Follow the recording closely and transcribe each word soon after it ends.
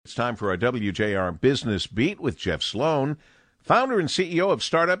It's time for our WJR Business Beat with Jeff Sloan, founder and CEO of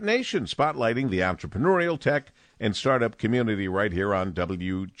Startup Nation, spotlighting the entrepreneurial tech and startup community right here on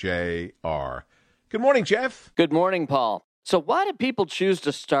WJR. Good morning, Jeff. Good morning, Paul. So why do people choose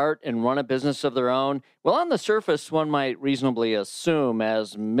to start and run a business of their own? Well, on the surface, one might reasonably assume,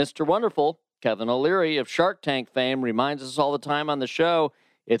 as Mr. Wonderful, Kevin O'Leary of Shark Tank fame, reminds us all the time on the show,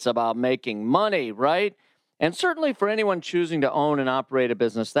 it's about making money, right? And certainly for anyone choosing to own and operate a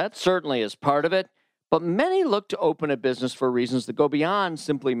business, that certainly is part of it. But many look to open a business for reasons that go beyond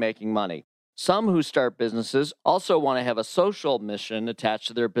simply making money. Some who start businesses also want to have a social mission attached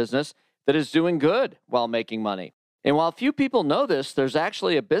to their business that is doing good while making money. And while few people know this, there's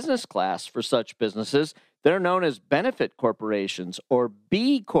actually a business class for such businesses that are known as benefit corporations or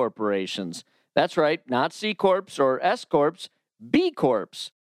B corporations. That's right, not C Corps or S Corps, B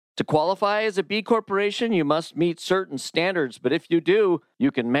Corps. To qualify as a B corporation, you must meet certain standards, but if you do, you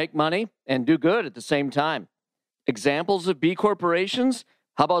can make money and do good at the same time. Examples of B corporations?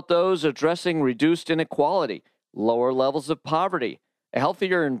 How about those addressing reduced inequality, lower levels of poverty, a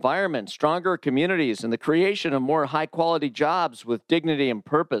healthier environment, stronger communities, and the creation of more high-quality jobs with dignity and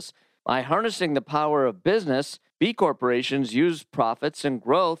purpose? By harnessing the power of business, B corporations use profits and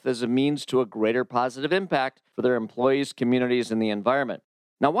growth as a means to a greater positive impact for their employees, communities, and the environment.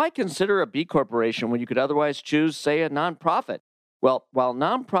 Now, why consider a B corporation when you could otherwise choose, say, a nonprofit? Well, while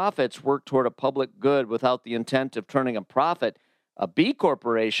nonprofits work toward a public good without the intent of turning a profit, a B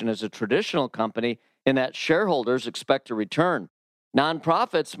corporation is a traditional company in that shareholders expect a return.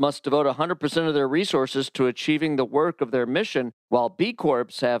 Nonprofits must devote 100% of their resources to achieving the work of their mission, while B Corps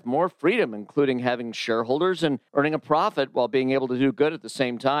have more freedom, including having shareholders and earning a profit while being able to do good at the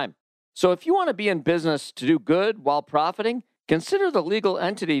same time. So if you want to be in business to do good while profiting, consider the legal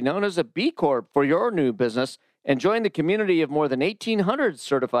entity known as a B Corp for your new business and join the community of more than 1,800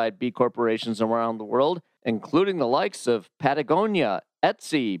 certified B corporations around the world, including the likes of Patagonia,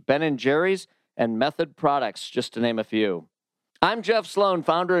 Etsy, Ben & Jerry's, and Method Products, just to name a few. I'm Jeff Sloan,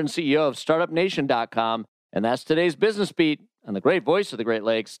 founder and CEO of StartupNation.com, and that's today's Business Beat on the great voice of the Great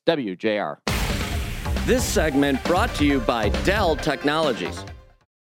Lakes, WJR. This segment brought to you by Dell Technologies.